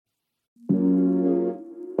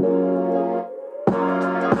You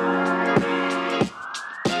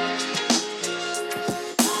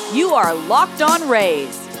are Locked On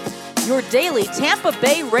Rays, your daily Tampa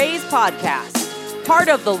Bay Rays podcast. Part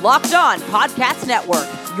of the Locked On Podcast Network,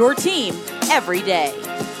 your team every day.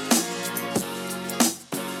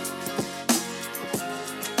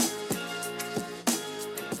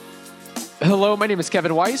 Hello, my name is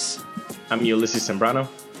Kevin Weiss. I'm Ulysses Sembrano.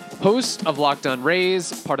 Host of Locked On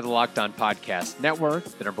Rays, part of the Locked On Podcast Network,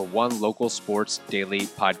 the #1 local sports daily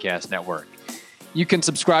podcast network. You can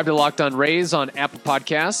subscribe to Locked On Rays on Apple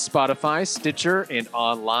Podcasts, Spotify, Stitcher, and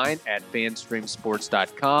online at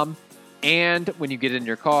fanstreamsports.com. And when you get in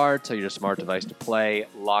your car, tell your smart device to play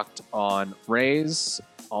Locked On Rays.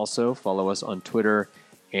 Also, follow us on Twitter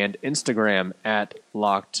and Instagram at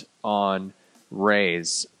Locked On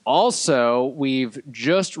Rays. Also, we've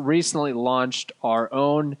just recently launched our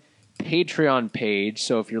own Patreon page.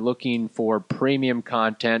 So if you're looking for premium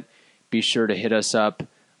content, be sure to hit us up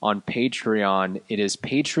on Patreon. It is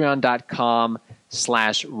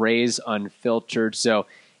patreon.com/RaysUnfiltered. So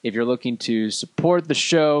if you're looking to support the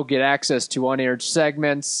show, get access to unaired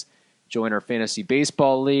segments, join our fantasy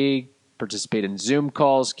baseball league, participate in Zoom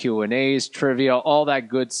calls, Q&As, trivia, all that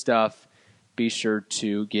good stuff, be sure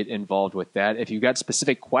to get involved with that. If you've got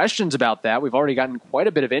specific questions about that, we've already gotten quite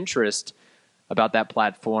a bit of interest about that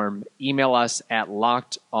platform. Email us at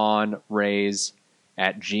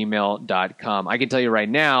lockedonrays@gmail.com. I can tell you right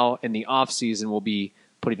now, in the off season, we'll be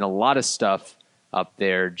putting a lot of stuff up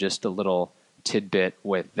there. Just a little tidbit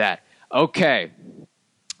with that. Okay,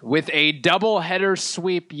 with a doubleheader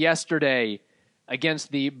sweep yesterday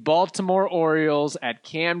against the Baltimore Orioles at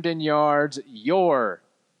Camden Yards, your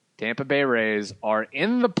Tampa Bay Rays are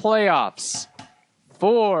in the playoffs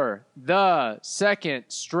for the second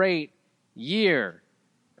straight year.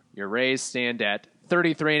 Your Rays stand at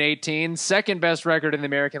 33-18, second best record in the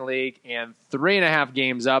American League, and 3.5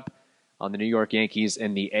 games up on the New York Yankees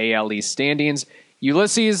in the AL East standings.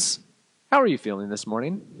 Ulysses, how are you feeling this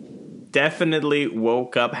morning? Definitely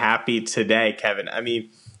woke up happy today, Kevin. I mean,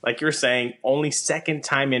 like you're saying, only second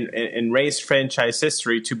time in Rays franchise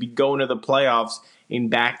history to be going to the playoffs in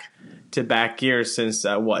back-to-back years since,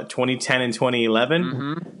 2010 and 2011?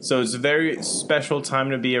 Mm-hmm. So it's a very special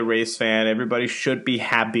time to be a Rays fan. Everybody should be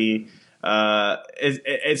happy.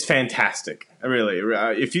 It's fantastic. Really.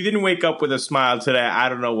 If you didn't wake up with a smile today, I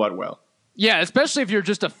don't know what will. Yeah, especially if you're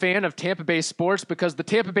just a fan of Tampa Bay sports, because the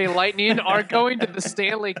Tampa Bay Lightning are going to the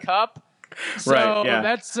Stanley Cup. So Right, yeah.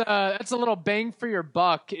 that's a little bang for your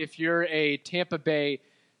buck if you're a Tampa Bay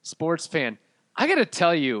sports fan. I got to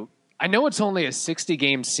tell you, I know it's only a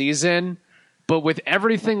 60-game season, but with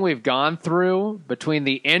everything we've gone through, between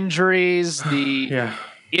the injuries, the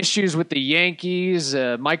issues with the Yankees,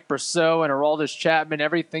 Mike Brosseau and Aroldis Chapman,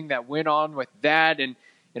 everything that went on with that, and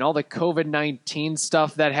all the COVID-19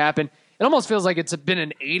 stuff that happened, it almost feels like it's been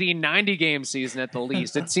an 80, 90-game season at the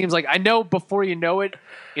least. It seems like, I know before you know it,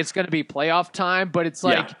 it's going to be playoff time, but it's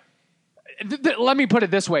like, let me put it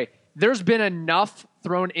this way. There's been enough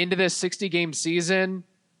thrown into this 60-game season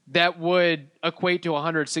that would equate to a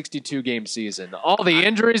 162-game season. All the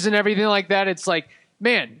injuries and everything like that, it's like,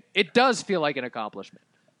 man, it does feel like an accomplishment.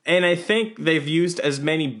 And I think they've used as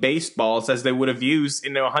many baseballs as they would have used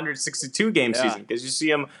in a 162-game season, because you see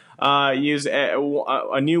them use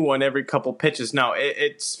a new one every couple pitches. No,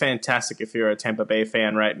 it's fantastic if you're a Tampa Bay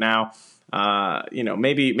fan right now.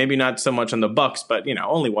 Maybe not so much on the Bucks, but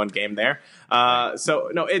only one game there. So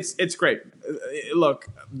no, it's great. Look,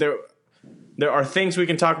 there are things we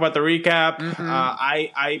can talk about the recap.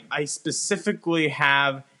 Mm-hmm. I specifically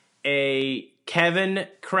have a Kevin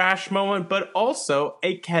Crash moment, but also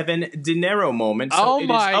a Kevin De Niro moment. So it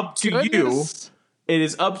is up to you. It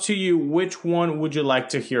is up to you. Which one would you like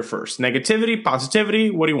to hear first? Negativity,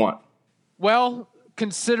 positivity? What do you want? Well,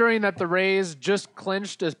 considering that the Rays just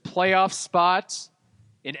clinched a playoff spot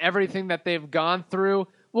in everything that they've gone through,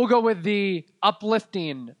 we'll go with the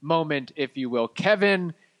uplifting moment, if you will.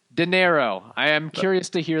 Kevin De Niro. I am curious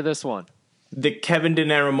to hear this one. The Kevin De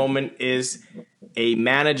Niro moment is a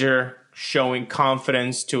manager showing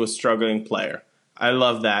confidence to a struggling player. I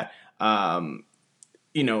love that.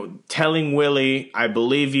 Telling Willie, I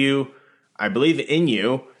believe you, I believe in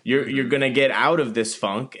you. You're going to get out of this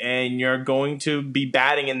funk, and you're going to be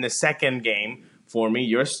batting in the second game for me.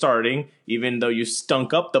 You're starting, even though you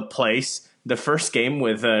stunk up the place the first game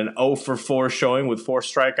with an 0-for-4 showing with 4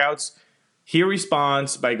 strikeouts. He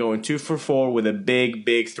responds by going 2-for-4 with a big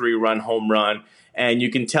 3-run home run. And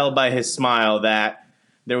you can tell by his smile that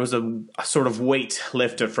there was a sort of weight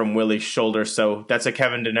lifted from Willie's shoulder. So that's a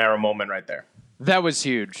Kevin De Niro moment right there. That was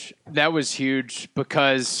huge. That was huge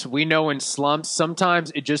because we know in slumps,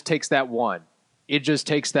 sometimes it just takes that one. It just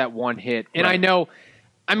takes that one hit. And Right.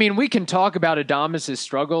 I mean, we can talk about Adames'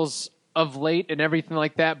 struggles of late and everything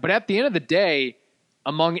like that, but at the end of the day,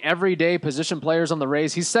 among everyday position players on the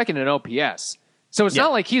Rays, he's second in OPS. So it's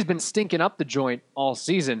not like he's been stinking up the joint all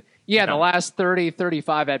season. Yeah, the last 30,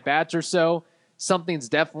 35 at-bats or so, something's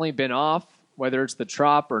definitely been off, whether it's the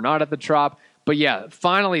Trop or not at the Trop. But yeah,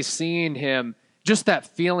 finally seeing him, just that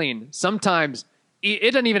feeling, sometimes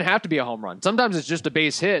it doesn't even have to be a home run. Sometimes it's just a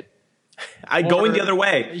base hit. Going the other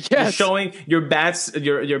way. Yes. Showing your bats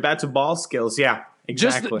to ball skills. Yeah,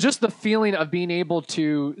 exactly. Just the feeling of being able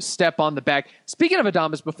to step on the back. Speaking of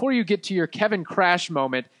Adames, before you get to your Kevin Crash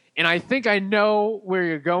moment, and I think I know where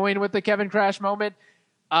you're going with the Kevin Crash moment.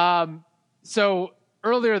 So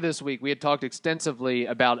earlier this week, we had talked extensively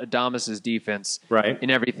about Adames' defense, Right.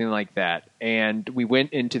 and everything like that, and we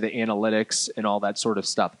went into the analytics and all that sort of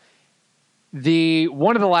stuff.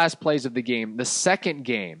 One of the last plays of the game, the second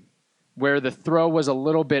game, where the throw was a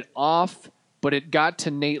little bit off, but it got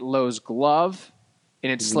to Nate Lowe's glove,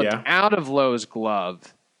 and it slipped out of Lowe's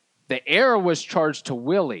glove. The error was charged to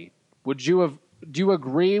Willie. Do you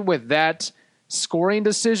agree with that scoring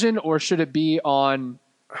decision, or should it be on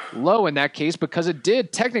Lowe in that case? Because it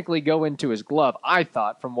did technically go into his glove, I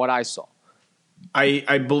thought, from what I saw.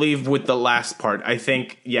 I believe with the last part, I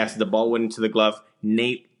think, yes, the ball went into the glove.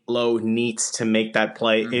 Nate Lowe needs to make that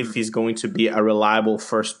play if he's going to be a reliable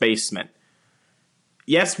first baseman.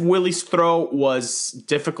 Yes, Willie's throw was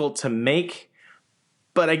difficult to make,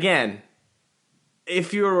 but again,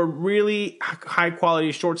 if you're a really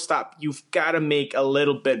high-quality shortstop, you've got to make a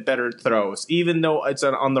little bit better throws. Even though it's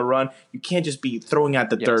on the run, you can't just be throwing at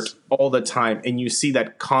the dirt all the time, and you see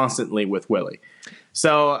that constantly with Willie.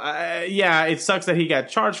 So, it sucks that he got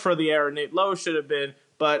charged for the error. Nate Lowe should have been,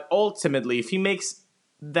 but ultimately, if he makes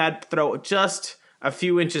that throw just a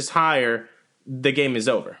few inches higher, the game is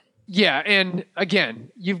over. Yeah, and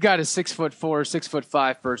again, you've got a 6'4",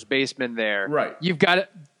 6'5" first baseman there. Right. You've got to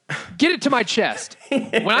get it to my chest.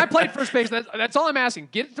 When I played first base, that's all I'm asking.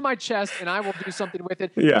 Get it to my chest, and I will do something with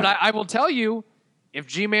it. Yeah. But I will tell you, if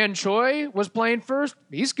G-Man Choi was playing first,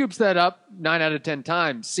 he scoops that up 9 out of 10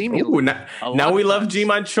 times, seemingly. Ooh, now we love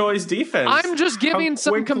G-Man Choi's defense. I'm just giving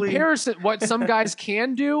some quickly. comparison, what some guys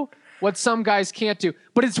can do, what some guys can't do.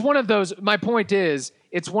 But it's one of those, my point is,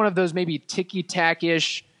 it's one of those maybe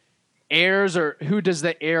ticky-tack-ish errors, or who does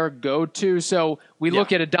the error go to? So we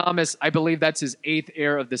look at Adames, I believe that's his 8th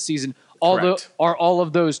error of the season. Are all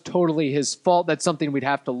of those totally his fault? That's something we'd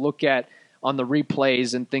have to look at on the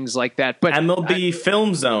replays and things like that. But MLB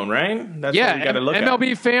Film Zone, right? That's what we got to look at.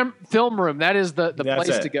 MLB film room, that is the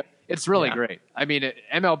place to go. It's really Yeah. great. I mean,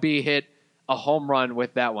 MLB hit a home run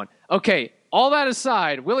with that one. Okay, all that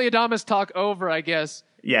aside, Willie Adames talk over, I guess,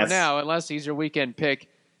 Yes. for now, unless he's your weekend pick.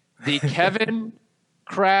 The Kevin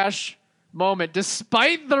Crash moment,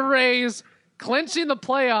 despite the Rays clinching the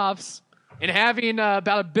playoffs and having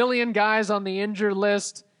about 1 billion guys on the injured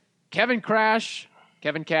list, Kevin Cash,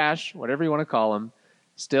 whatever you want to call him,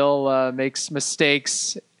 still makes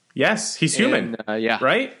mistakes. Yes, he's human. And,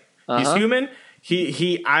 right? He's human.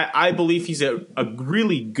 I believe he's a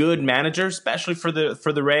really good manager, especially for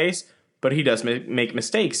the Rays, but he does make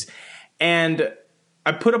mistakes. And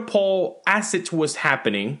I put a poll as it was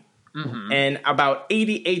happening, and about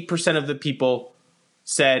 88% of the people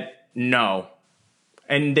said no.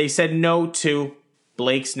 And they said no to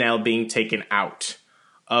Blake Snell being taken out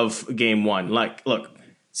of game one. Like, look,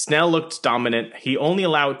 Snell looked dominant. He only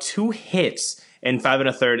allowed 2 hits in 5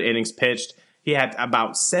 1/3 innings pitched. He had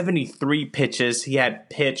about 73 pitches. He had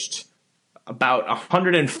pitched about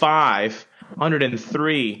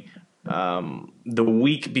 103 the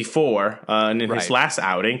week before in his last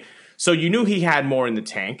outing. So you knew he had more in the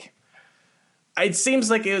tank. It seems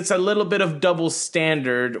like it's a little bit of double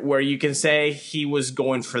standard where you can say he was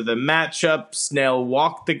going for the matchup. Snell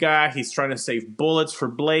walked the guy. He's trying to save bullets for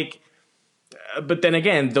Blake. But then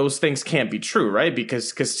again, those things can't be true, right?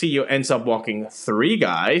 Because Castillo ends up walking 3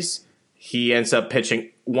 guys. He ends up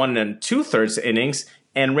pitching 1 2/3 innings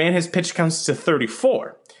and ran his pitch counts to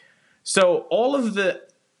 34. So all of the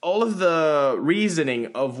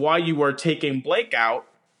reasoning of why you were taking Blake out,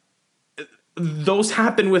 those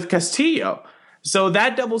happen with Castillo. So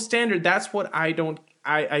that double standard, that's what I don't,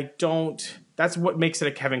 that's what makes it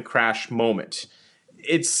a Kevin Crash moment.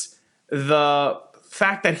 It's the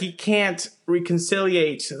fact that he can't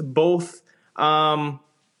reconciliate both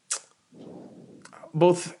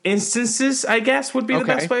instances, I guess, would be the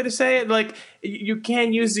best way to say it. Like, you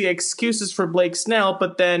can't use the excuses for Blake Snell,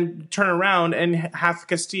 but then turn around and have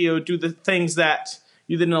Castillo do the things that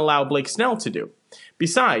you didn't allow Blake Snell to do.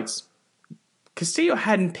 Besides, Castillo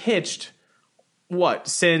hadn't pitched,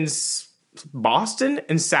 since Boston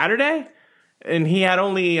and Saturday? And he had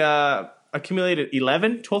only accumulated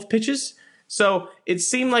 12 pitches. So it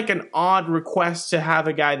seemed like an odd request to have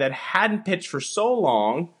a guy that hadn't pitched for so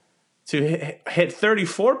long to hit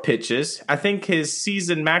 34 pitches. I think his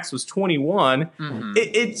season max was 21. Mm-hmm.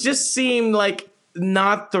 It just seemed like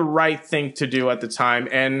not the right thing to do at the time.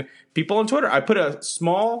 And people on Twitter, I put a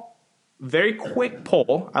small, very quick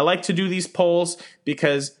poll. I like to do these polls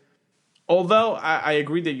because although I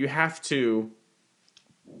agree that you have to,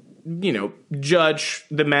 judge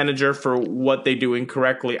the manager for what they do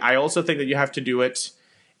incorrectly, I also think that you have to do it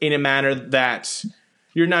in a manner that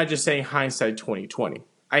you're not just saying hindsight 2020.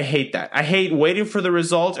 I hate that. I hate waiting for the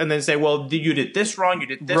result and then say, well, you did this wrong, you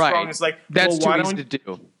did this wrong. It's like, that's too easy to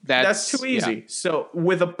do. That's too easy. Yeah. So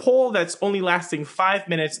with a poll that's only lasting 5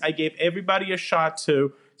 minutes, I gave everybody a shot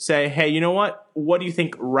to say, hey, you know what? What do you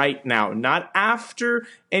think right now? Not after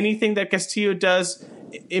anything that Castillo does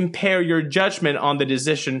impair your judgment on the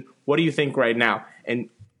decision. What do you think right now? And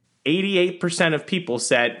 88% of people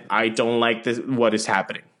said, I don't like what is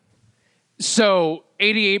happening. So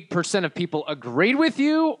 88% of people agreed with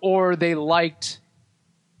you, or they liked?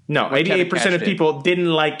 No, 88% of people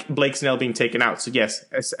didn't like Blake Snell being taken out. So yes,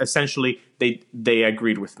 essentially they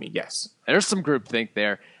agreed with me. Yes, there's some groupthink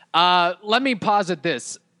there. Let me posit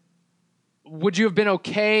this: would you have been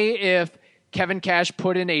okay if Kevin Cash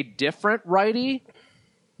put in a different righty,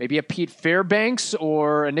 maybe a Pete Fairbanks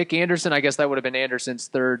or a Nick Anderson? I guess that would have been Anderson's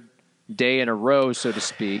third day in a row, so to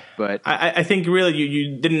speak. But I think really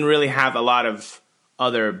you didn't really have a lot of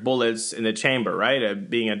other bullets in the chamber, right?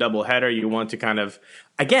 Being a doubleheader, you want to kind of,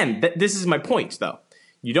 again, this is my point, though.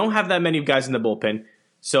 You don't have that many guys in the bullpen.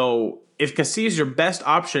 So if Castillo is your best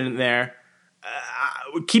option there,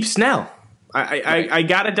 keep Snell. I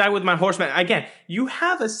got to die with my horseman. Again, you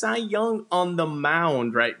have a Cy Young on the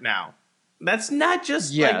mound right now. That's not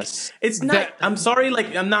just it's not. I'm sorry,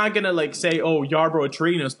 I'm not gonna say, oh, Yarbrough or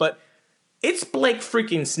Torinos, but it's Blake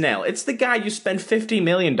freaking Snell. It's the guy you spent $50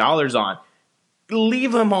 million on.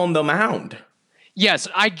 Leave him on the mound. Yes,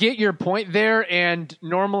 I get your point there, and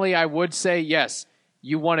normally I would say, yes,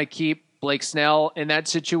 you want to keep Blake Snell in that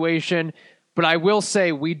situation, but I will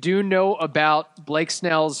say we do know about Blake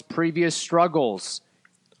Snell's previous struggles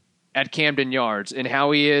at Camden Yards and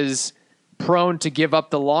how he is prone to give up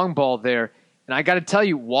the long ball there. And I got to tell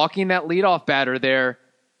you, walking that leadoff batter there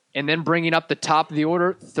and then bringing up the top of the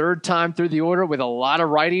order, third time through the order with a lot of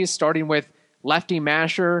righties, starting with lefty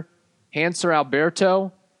Masher, Hanser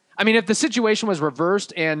Alberto. I mean, if the situation was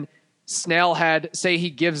reversed and Snell had, say he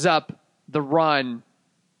gives up the run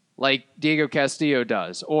like Diego Castillo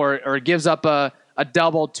does, or gives up a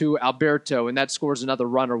double to Alberto and that scores another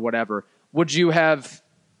run or whatever, would you have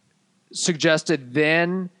suggested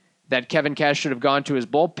then that Kevin Cash should have gone to his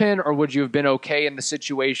bullpen, or would you have been okay in the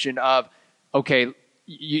situation of, okay,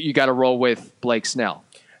 you got to roll with Blake Snell?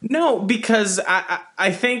 No, because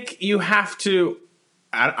I think you have to.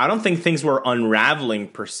 I don't think things were unraveling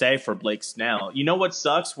per se for Blake Snell. You know what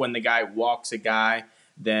sucks? When the guy walks a guy,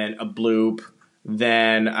 then a bloop,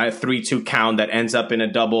 then a 3-2 count that ends up in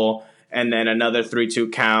a double, and then another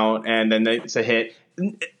 3-2 count, and then it's a hit.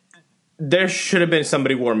 There should have been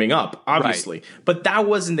somebody warming up, obviously. Right. But that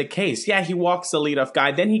wasn't the case. Yeah, he walks the leadoff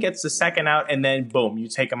guy, then he gets the second out, and then boom, you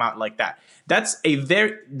take him out like that. That's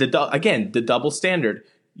the double standard.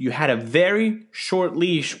 You had a very short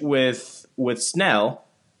leash with Snell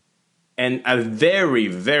and a very,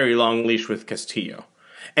 very long leash with Castillo.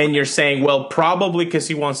 And you're saying, well, probably because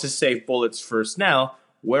he wants to save bullets for Snell,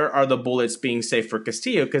 where are the bullets being saved for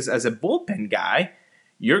Castillo? Because as a bullpen guy,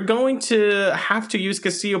 you're going to have to use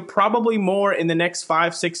Castillo probably more in the next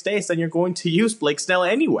 5-6 days than you're going to use Blake Snell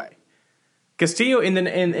anyway. Castillo in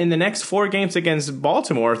the next 4 games against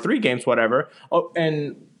Baltimore, 3 games, whatever. Oh,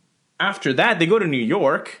 and after that, they go to New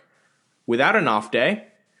York without an off day.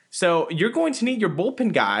 So you're going to need your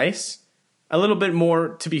bullpen guys a little bit more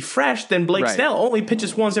to be fresh than Blake Snell only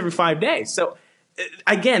pitches once every 5 days. So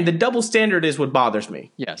again, the double standard is what bothers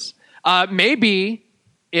me. Yes. Maybe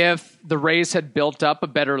if the Rays had built up a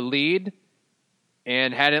better lead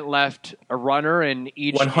and hadn't left a runner in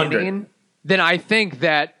each 100. inning, then I think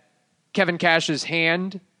that Kevin Cash's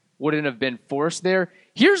hand wouldn't have been forced there.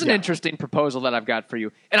 Here's an interesting proposal that I've got for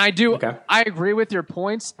you. And I agree with your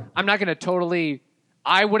points. I'm not going to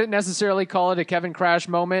I wouldn't necessarily call it a Kevin Cash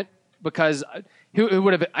moment because who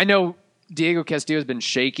would have, I know Diego Castillo has been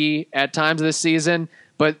shaky at times this season,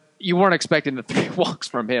 but you weren't expecting the 3 walks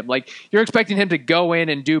from him. You're expecting him to go in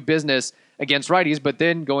and do business against righties, but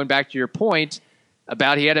then going back to your point,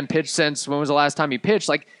 about he hadn't pitched since when was the last time he pitched?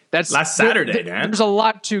 Like that's last Saturday, man. There's a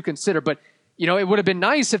lot to consider, but it would have been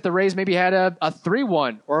nice if the Rays maybe had a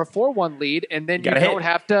 3-1 or a 4-1 lead, and then you don't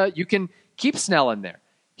have to. You can keep Snell in there.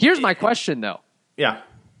 Here's my question, though. Yeah.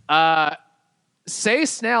 Say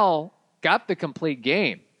Snell got the complete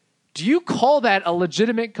game. Do you call that a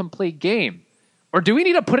legitimate complete game? Or do we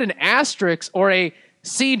need to put an asterisk or a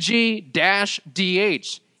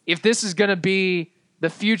CG-DH if this is going to be the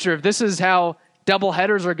future, if this is how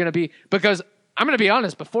doubleheaders are going to be? Because I'm going to be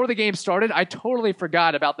honest, before the game started, I totally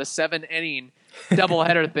forgot about the 7-inning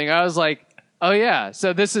doubleheader thing. I was like, oh, yeah,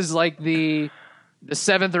 so this is like the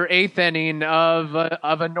 7th or 8th inning of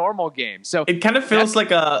a normal game. So it kind of feels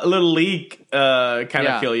like a little league kind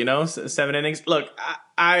of feel, 7 innings. Look,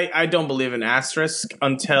 I don't believe in asterisk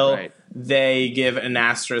until they give an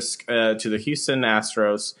asterisk to the Houston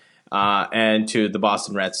Astros and to the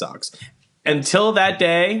Boston Red Sox. Until that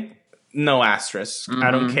day, no asterisk. Mm-hmm.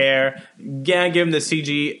 I don't care. Yeah, give them the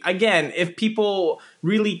CG. Again, if people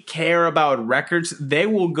really care about records, they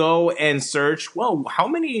will go and search, well, how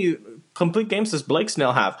many complete games does Blake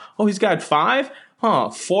Snell have? Oh, he's got 5?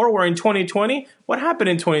 4 were in 2020? What happened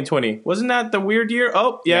in 2020? Wasn't that the weird year?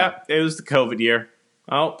 Oh, yeah. It was the COVID year.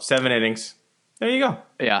 Oh, 7 innings. There you go.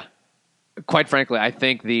 Yeah. Quite frankly, I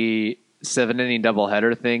think the 7-inning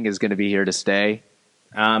doubleheader thing is going to be here to stay.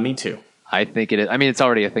 Me too. I think it is. I mean, it's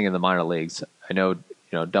already a thing in the minor leagues. I know,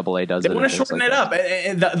 Double-A does it. They want to shorten it up.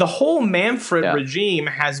 The whole Manfred regime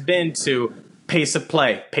has been to pace of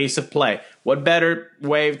play. What better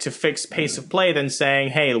way to fix pace of play than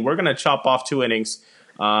saying, hey, we're going to chop off 2 innings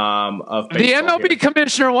of baseball. The MLB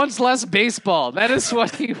commissioner wants less baseball. That is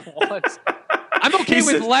what he wants. I'm okay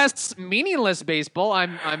with less meaningless baseball.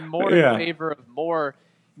 I'm more in favor of more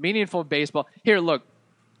meaningful baseball. Here, look.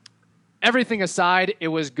 Everything aside, it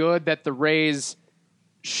was good that the Rays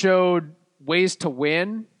showed ways to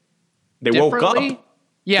win. They woke up.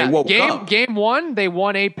 Yeah, game 1, they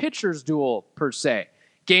won a pitcher's duel, per se.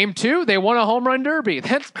 Game 2, they won a home run derby.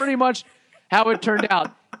 That's pretty much how it turned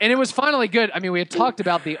out. And it was finally good. I mean, we had talked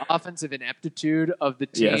about the offensive ineptitude of the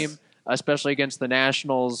team, especially against the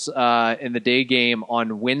Nationals in the day game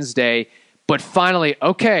on Wednesday. But finally,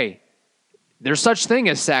 okay, there's such thing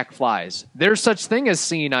as sac flies. There's such thing as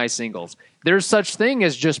seeing eye singles. There's such thing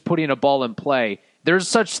as just putting a ball in play. There's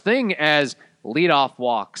such thing as leadoff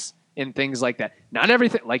walks and things like that. Not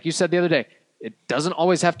everything, like you said the other day, it doesn't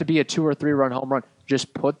always have to be a 2 or 3 run home run.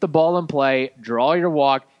 Just put the ball in play, draw your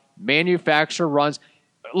walk, manufacture runs.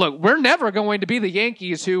 Look, we're never going to be the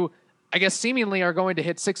Yankees who, I guess, seemingly are going to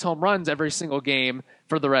hit 6 home runs every single game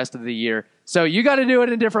for the rest of the year. So you got to do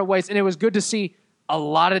it in different ways. And it was good to see a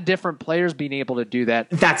lot of different players being able to do that.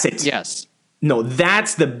 That's it. Yes. No,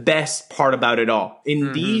 that's the best part about it all.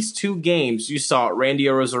 In these 2 games, you saw Randy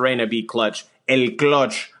Arozarena be clutch, El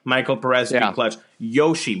Clutch, Michael Perez be clutch,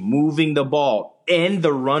 Yoshi moving the ball, and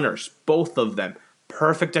the runners, both of them.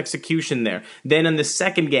 Perfect execution there. Then in the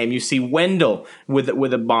second game, you see Wendell with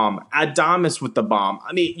a bomb, Adames with the bomb.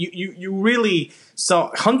 I mean, you really saw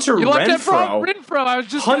Hunter Renfroe. Renfroe, I was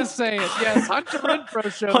just going to say it. Yes, Hunter Renfroe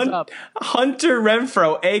shows up. Hunter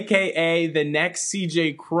Renfroe, a.k.a. the next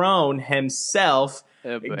C.J. Cron himself,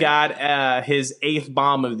 got his 8th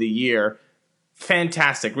bomb of the year.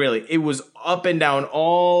 Fantastic, really. It was up and down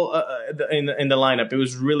all in the lineup. It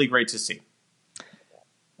was really great to see.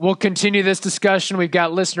 We'll continue this discussion. We've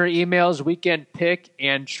got listener emails, weekend pick,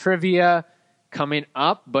 and trivia coming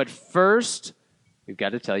up. But first, we've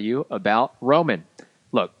got to tell you about Roman.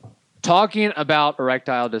 Look, talking about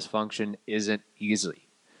erectile dysfunction isn't easy.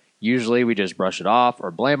 Usually we just brush it off or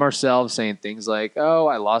blame ourselves, saying things like, oh,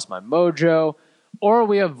 I lost my mojo, or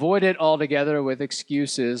we avoid it altogether with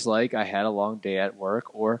excuses like I had a long day at work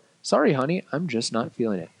or, sorry, honey, I'm just not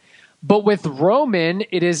feeling it. But with Roman,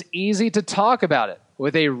 it is easy to talk about it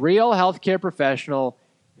with a real healthcare professional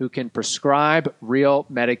who can prescribe real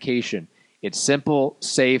medication. It's simple,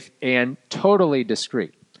 safe, and totally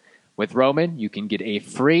discreet. With Roman, you can get a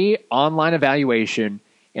free online evaluation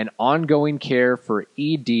and ongoing care for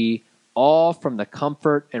ED, all from the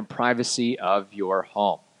comfort and privacy of your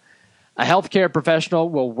home. A healthcare professional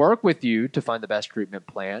will work with you to find the best treatment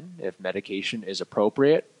plan. If medication is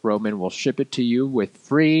appropriate, Roman will ship it to you with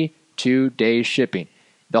free 2-day shipping.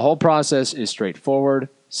 The whole process is straightforward,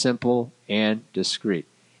 simple, and discreet.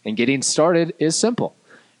 And getting started is simple.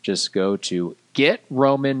 Just go to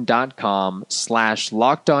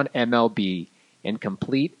getroman.com/LockedOnMLB and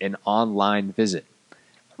complete an online visit.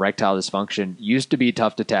 Erectile dysfunction used to be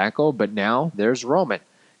tough to tackle, but now there's Roman.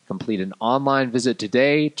 Complete an online visit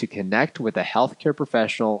today to connect with a healthcare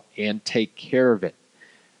professional and take care of it.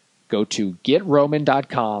 Go to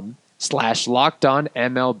getroman.com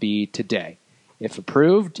GetRoman.com/LockedOnMLB today. If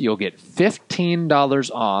approved, you'll get $15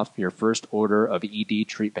 off your first order of ED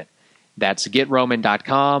treatment. That's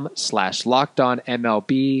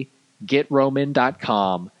GetRoman.com/LockedOnMLB.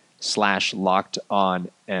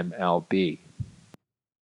 GetRoman.com/LockedOnMLB.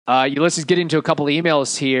 Ulysses, getting to a couple of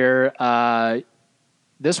emails here.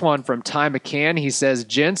 This one from Ty McCann. He says,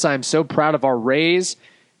 "Gents, I'm so proud of our Rays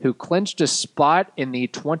who clinched a spot in the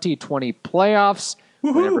 2020 playoffs.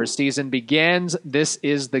 Whenever a season begins, this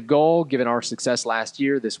is the goal. Given our success last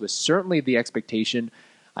year, this was certainly the expectation.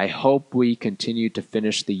 I hope we continue to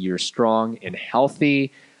finish the year strong and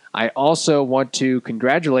healthy. I also want to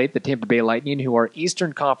congratulate the Tampa Bay Lightning, who are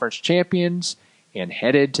Eastern Conference champions and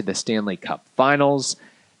headed to the Stanley Cup Finals."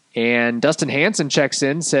 And Dustin Hanson checks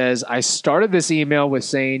in, says, "I started this email with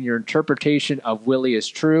saying your interpretation of Willie is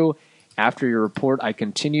true. After your report, I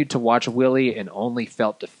continued to watch Willie and only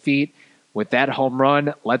felt defeat. With that home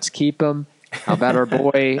run, let's keep him. How about our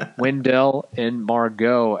boy Wendell and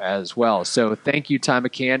Margot as well?" So thank you, Ty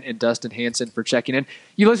McCann and Dustin Hanson, for checking in.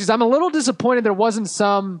 Ulysses, I'm a little disappointed there wasn't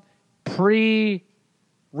some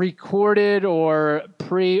pre-recorded or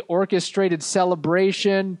pre-orchestrated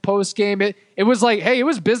celebration post-game. It was like, hey, it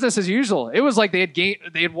was business as usual. It was like they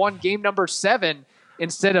had won game number 7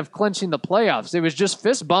 instead of clinching the playoffs. It was just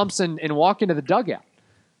fist bumps and walk into the dugout.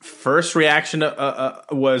 First reaction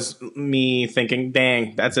was me thinking,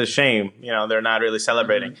 dang, that's a shame. They're not really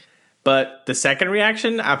celebrating. Mm-hmm. But the second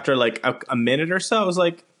reaction, after like a minute or so, I was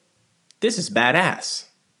like, this is badass.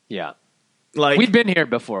 Yeah. Like, we've been here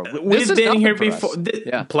before. We've been here before.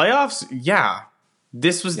 Playoffs, yeah.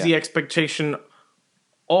 This was the expectation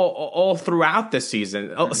all throughout the season.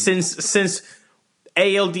 Mm-hmm. Since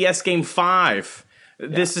ALDS Game 5,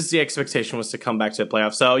 this is the expectation, was to come back to the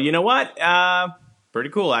playoffs. So, you know what? Pretty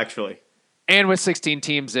cool, actually. And with 16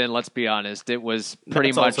 teams in, let's be honest, it was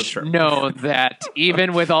pretty much known that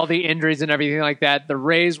even with all the injuries and everything like that, the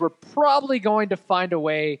Rays were probably going to find a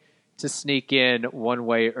way to sneak in one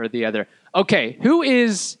way or the other. Okay,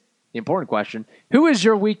 the important question, who is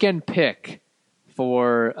your weekend pick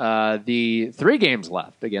for the 3 games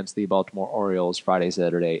left against the Baltimore Orioles Friday,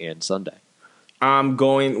 Saturday, and Sunday? I'm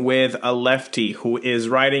going with a lefty who is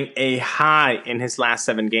riding a high in his last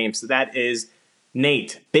 7 games. So that is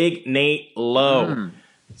Big Nate Lowe.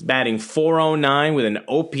 He's batting .409 with an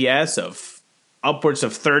OPS of upwards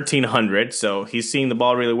of 1,300. So he's seeing the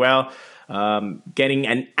ball really well. Getting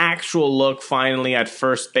an actual look finally at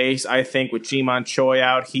first base, I think, with Ji-Man Choi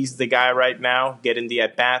out. He's the guy right now getting the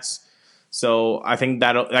at-bats. So I think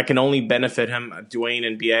that can only benefit him. Dwayne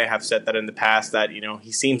and BA have said that in the past, that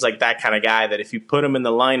he seems like that kind of guy that if you put him in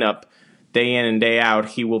the lineup day in and day out,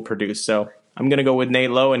 he will produce. So I'm going to go with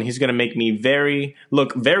Nate Lowe, and he's going to make me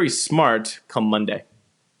look very smart come Monday.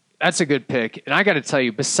 That's a good pick. And I got to tell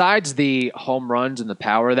you, besides the home runs and the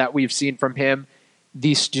power that we've seen from him,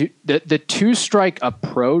 the 2-strike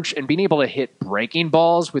approach and being able to hit breaking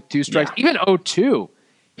balls with 2 strikes, even 0-2,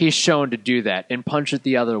 he's shown to do that and punch it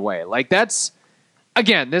the other way. Like, that's,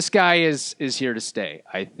 again, this guy is here to stay,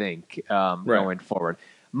 I think, going forward.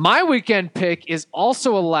 My weekend pick is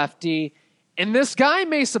also a lefty, and this guy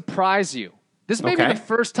may surprise you. This may be the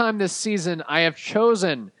first time this season I have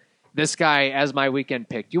chosen this guy as my weekend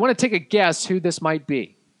pick. Do you want to take a guess who this might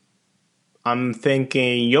be? I'm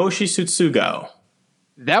thinking Yoshi Tsutsugo.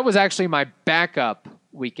 That was actually my backup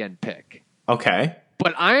weekend pick. Okay.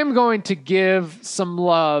 But I am going to give some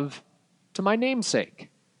love to my namesake,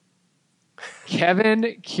 Kevin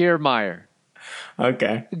Kiermaier.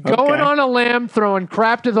 Okay. Going on a limb, throwing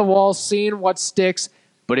crap to the wall, seeing what sticks.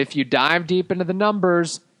 But if you dive deep into the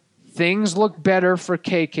numbers, things look better for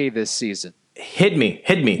KK this season. Hit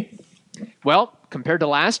me. Well, compared to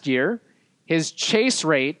last year, his chase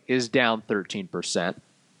rate is down 13%.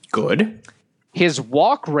 Good. His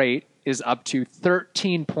walk rate is up to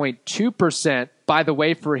 13.2%. By the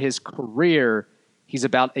way, for his career, he's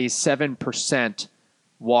about a 7%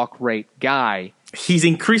 walk rate guy. He's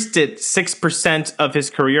increased it 6% of his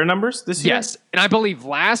career numbers this year? Yes. And I believe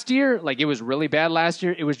last year, it was really bad last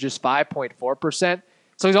year, it was just 5.4%.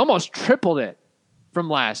 So he's almost tripled it from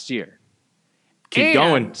last year. Keep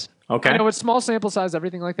going. Okay. I know it's small sample size,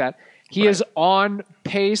 everything like that. He is on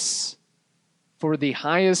pace for the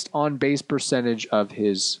highest on-base percentage of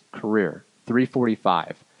his career,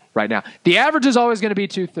 345 right now. The average is always going to be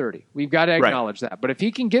 230. We've got to acknowledge that. But if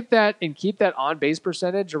he can get that and keep that on-base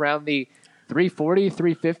percentage around the 340,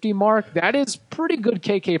 350 mark, that is pretty good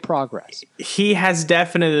KK progress. He has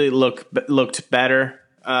definitely looked better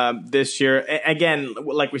this year. Again,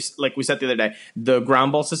 like we said the other day, the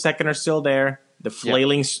ground balls to second are still there. The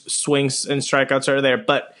flailing swings and strikeouts are there.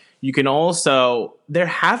 But you can also, there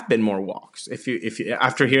have been more walks. If you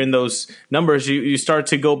after hearing those numbers, you start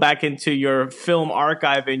to go back into your film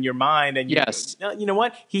archive in your mind, and you know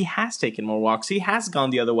what? He has taken more walks. He has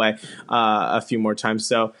gone the other way a few more times.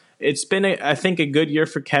 So it's been, I think, a good year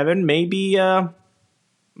for Kevin. Maybe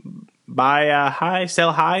buy a high,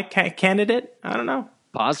 sell high candidate. I don't know.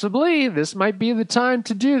 Possibly. This might be the time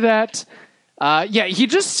to do that. He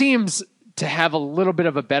just seems to have a little bit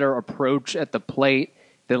of a better approach at the plate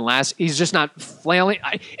than last. He's just not flailing.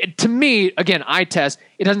 To me, again, eye test,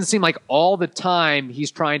 it doesn't seem like all the time he's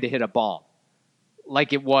trying to hit a bomb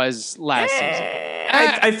like it was last season.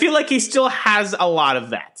 I feel like he still has a lot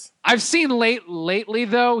of that. I've seen lately,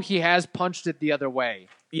 though, he has punched it the other way.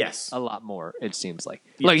 Yes. A lot more, it seems like.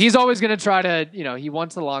 Yes. Look, he's always going to try to, he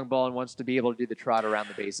wants the long ball and wants to be able to do the trot around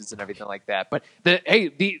the bases and everything like that. But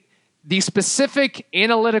the specific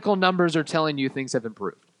analytical numbers are telling you things have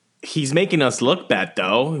improved. He's making us look bad,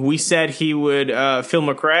 though. We said he would. Phil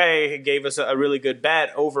McRae gave us a really good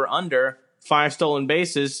bet over under 5 stolen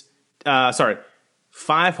bases.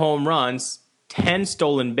 5 home runs, 10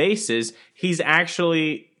 stolen bases. He's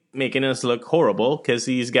actually making us look horrible because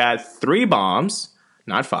he's got 3 bombs,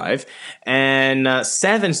 not 5, and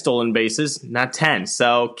 7 stolen bases, not 10.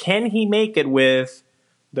 So can he make it with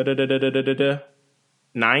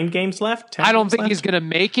 9 games left? I don't think he's going to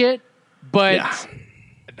make it, but. Yeah.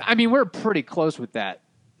 I mean, we're pretty close with that.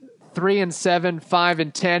 3 and 7, 5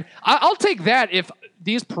 and 10. I'll take that if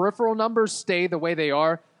these peripheral numbers stay the way they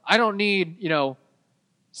are. I don't need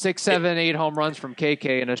 6, 7, 8 home runs from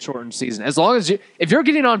KK in a shortened season. As long as if you're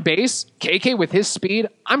getting on base, KK with his speed,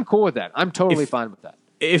 I'm cool with that. I'm totally fine with that.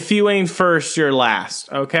 If you ain't first, you're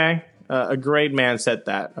last. Okay, a great man said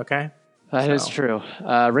that. Okay, that is true.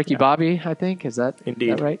 Ricky Bobby, I think, is that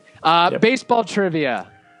indeed right? Baseball trivia.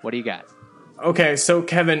 What do you got? Okay, so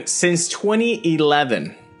Kevin, since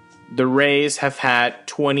 2011, the Rays have had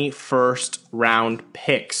 21st round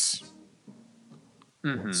picks.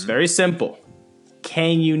 Mm-hmm. It's very simple.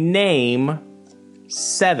 Can you name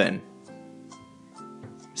 7?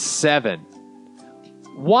 7.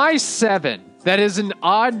 Why 7? That is an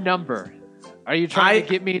odd number. Are you trying to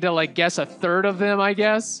get me to guess a third of them, I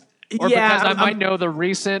guess? Or because I might know the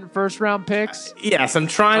recent first round picks? Yes, I'm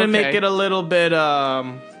trying to make it a little bit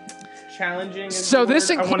challenging. So this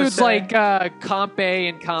includes Comp A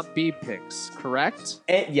and Comp B picks, correct?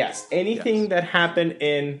 Yes. Anything that happened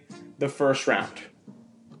in the first round.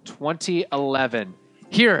 2011.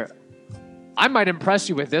 Here, I might impress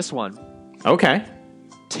you with this one. Okay.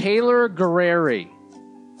 Taylor Guerreri.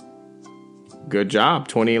 Good job.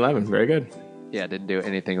 2011. Very good. Yeah, didn't do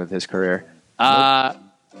anything with his career. Nope.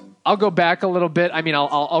 I'll go back a little bit. I mean,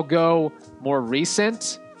 I'll go more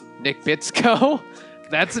recent. Nick Bitsko.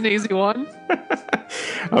 That's an easy one.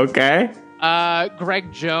 Okay.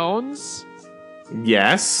 Greg Jones.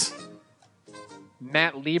 Yes.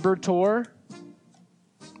 Matt Liberatore.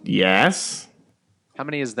 Yes. How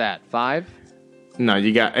many is that? 5? No,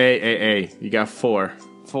 you got A. You got 4.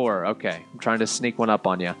 4. Okay. I'm trying to sneak one up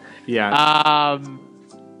on you. Yeah.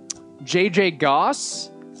 JJ Goss.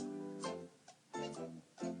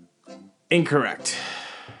 Incorrect.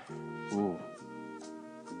 Ooh.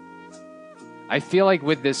 I feel like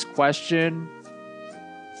with this question,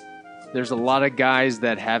 there's a lot of guys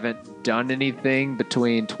that haven't done anything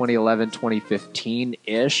between 2011,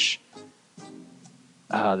 2015-ish.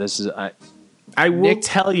 I will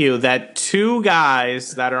tell you that 2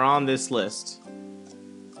 guys that are on this list,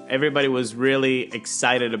 everybody was really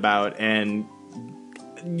excited about. And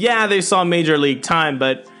yeah, they saw Major League time,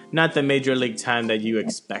 but not the Major League time that you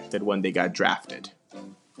expected when they got drafted.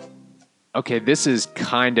 Okay, this is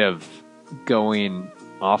kind of going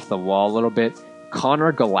off the wall a little bit.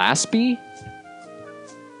 Connor Gillaspie?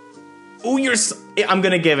 Oh, I'm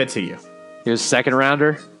going to give it to you. He was second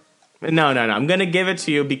rounder? No. I'm going to give it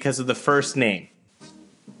to you because of the first name.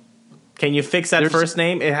 Can you fix that first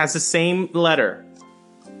name? It has the same letter.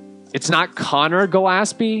 It's not Connor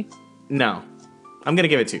Gillaspie? No. I'm going to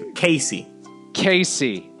give it to you. Casey.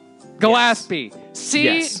 Gillaspie.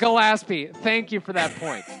 Yes. Gillaspie. Thank you for that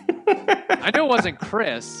point. I knew it wasn't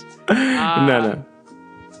Chris. No.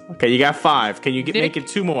 Okay, you got 5. Can you make it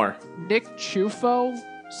 2 more? Nick Ciuffo?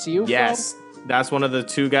 Yes, that's one of the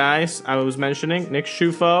 2 guys I was mentioning. Nick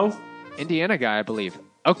Ciuffo. Indiana guy, I believe.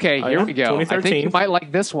 Okay, here we go. 2013. I think you might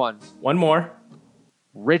like this one. One more.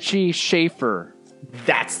 Richie Schaefer.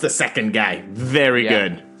 That's the second guy. Very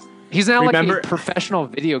good. He's now like a professional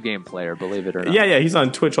video game player, believe it or not. Yeah, he's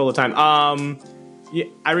on Twitch all the time. Yeah,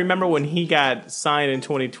 I remember when he got signed in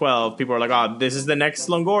 2012, people were like, oh, this is the next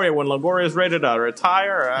Longoria. When Longoria is ready to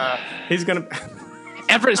retire, he's going to...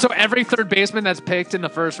 every third baseman that's picked in the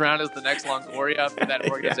first round is the next Longoria for that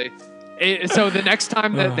organization. So the next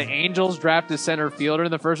time that the Angels draft a center fielder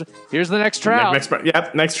in the first, here's the next Trout.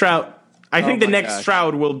 Next Trout. I think the next gosh.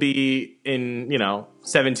 Trout will be in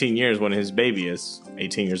 17 years when his baby is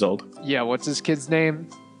 18 years old. Yeah, what's his kid's name?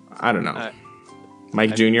 I don't know.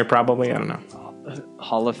 Mike Jr. probably. I don't know.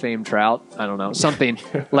 Hall of Fame Trout. I don't know. Something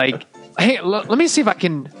like. Hey, let me see if I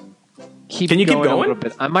can keep. Can you keep going a little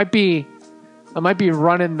bit? I might be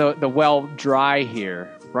running the well dry here,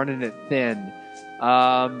 running it thin.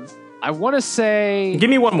 I want to say. Give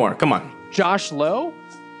me one more. Come on. Josh Lowe.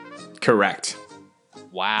 Correct.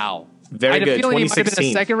 Wow. Very good. I had a feeling he might have 2016. been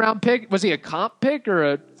a second round pick. Was he a comp pick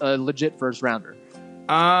or a legit first rounder?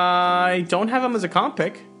 I don't have him as a comp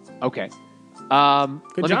pick. Okay.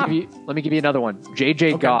 Good job. Let me give you another one.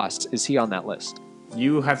 JJ Goss, is he on that list?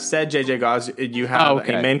 You have said JJ Goss. You have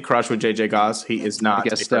a main crush with JJ Goss. He is not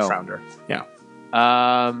a first rounder. Yeah.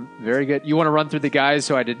 Very good. You want to run through the guys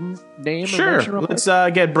who I didn't name? Sure. Let's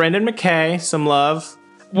get Brendan McKay some love.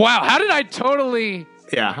 Wow. How did I totally...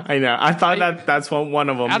 Yeah, I know. I thought that's one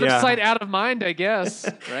of them. Out of sight, out of mind, I guess.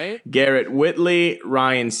 Right? Garrett Whitley,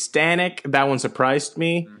 Ryan Stanek. That one surprised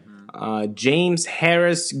me. Mm-hmm. James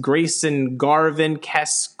Harris, Grayson Garvin,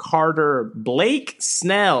 Kes Carter, Blake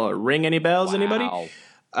Snell. Ring any bells, anybody?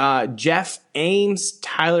 Jeff Ames,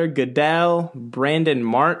 Tyler Goodell, Brandon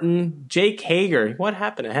Martin, Jake Hager. What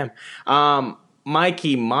happened to him?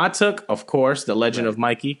 Mikey Matuk, of course, the legend of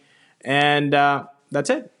Mikey. And that's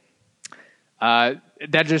it.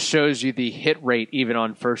 That just shows you the hit rate, even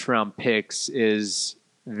on first-round picks, is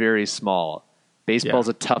very small. Baseball's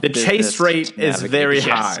a tough business. The chase rate is very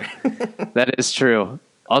high. That is true.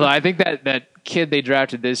 Although I think that kid they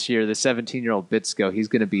drafted this year, the 17-year-old Bitsko, he's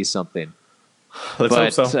going to be something.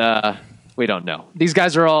 Let's hope so. We don't know. These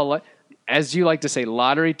guys are all, as you like to say,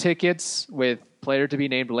 lottery tickets with player to be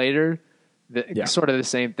named later. Sort of the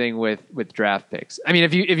same thing with draft picks. I mean,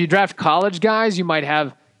 if you draft college guys, you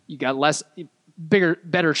got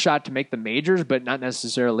better shot to make the majors, but not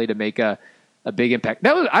necessarily to make a big impact.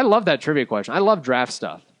 I love that trivia question. I love draft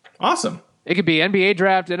stuff. Awesome. It could be NBA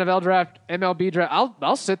draft, NFL draft, MLB draft.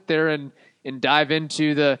 I'll sit there and dive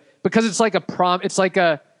into because it's like it's like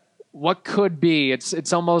what could be.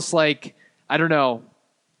 It's almost like, I don't know.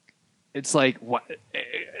 It's like what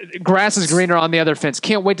grass is greener on the other fence.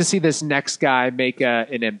 Can't wait to see this next guy make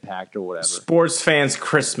an impact or whatever. Sports fans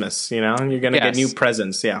Christmas, you're going to get new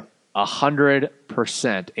presents. Yeah.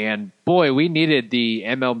 100%. And boy, we needed the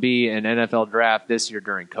MLB and NFL draft this year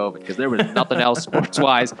during COVID because there was nothing else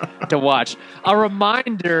sports-wise to watch. A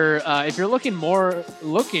reminder, if you're looking for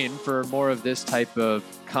more of this type of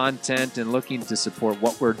content and looking to support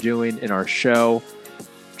what we're doing in our show,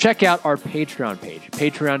 check out our Patreon page,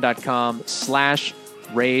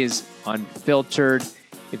 patreon.com/RaysUnfiltered.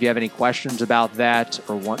 If you have any questions about that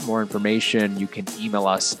or want more information, you can email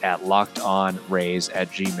us at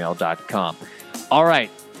lockedonrays@gmail.com. All right,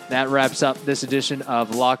 that wraps up this edition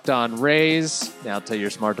of Locked On Rays. Now tell your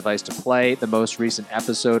smart device to play the most recent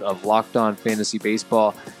episode of Locked On Fantasy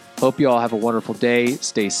Baseball. Hope you all have a wonderful day.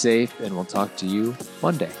 Stay safe, and we'll talk to you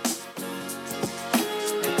Monday.